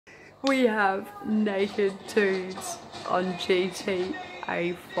We have naked dudes on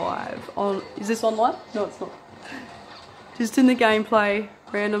GTA 5. Is this online? No, it's not. Just in the gameplay,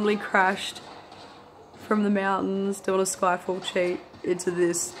 randomly crashed from the mountains, doing a Skyfall cheat into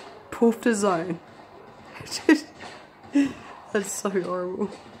this poofter zone. That's so horrible.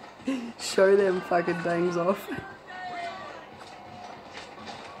 Show them fucking dangs off.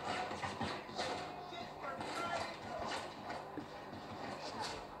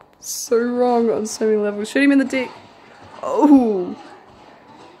 So wrong on so many levels. Shoot him in the dick. Oh.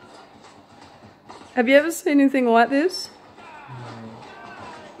 Have you ever seen anything like this?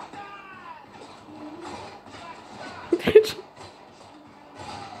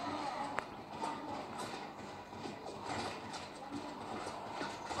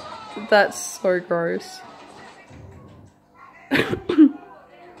 That's so gross.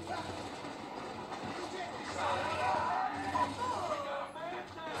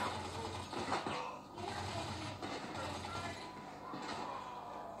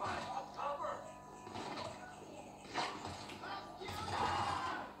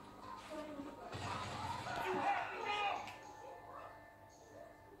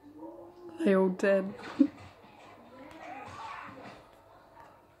 They all dead.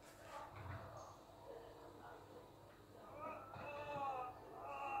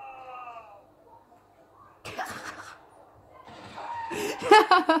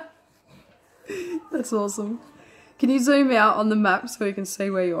 That's awesome. Can you zoom out on the map so we can see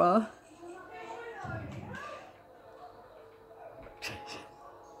where you are?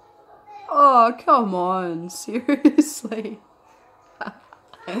 Oh, come on, seriously.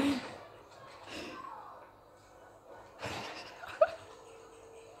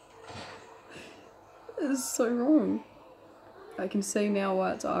 This is so wrong. I can see now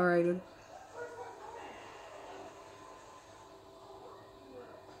why it's R-rated.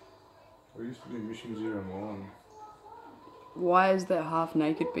 We used to do Mission 09. Why is there half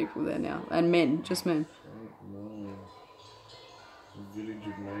naked people there now? And men, just men. I don't know. A village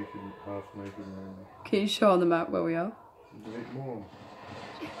of naked, half naked men. Can you show on the map where we are? Eight more.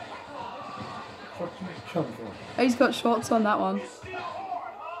 What's the come from? He's got shorts on that one.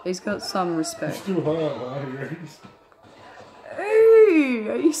 He's got some respect. It's too hard, Hey,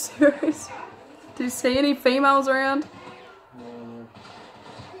 are you serious? Do you see any females around? No.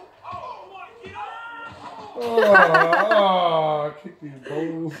 Oh, kick these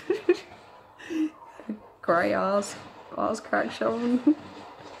balls. Grey ass crack shoving.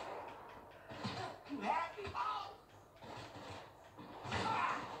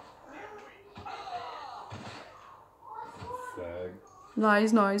 Fag. No,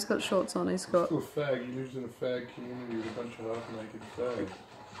 he's not. He's got shorts on. He's got. Still a fag. He lives in a fag community with a bunch of half-naked fags.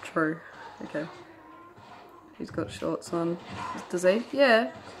 True. Okay. He's got shorts on. Does he?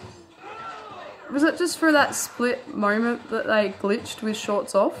 Yeah. Was it just for that split moment that they glitched with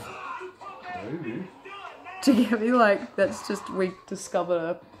shorts off? Maybe. To get me like, that's just, we discovered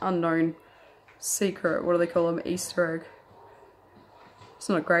a unknown secret. What do they call them? Easter egg. It's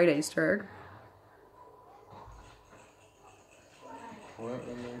not a great Easter egg. Why aren't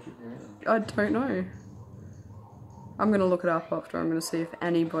they naked now? I don't know. I'm going to look it up after. I'm going to see if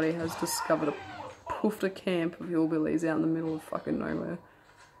anybody has discovered a poofter camp of hillbillies out in the middle of fucking nowhere.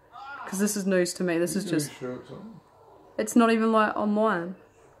 Because this is news to me. This is just... Shirts on? It's not even like online.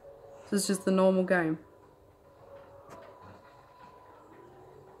 This is just the normal game.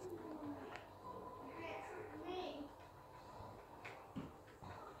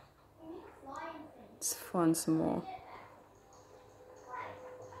 Let's find some more.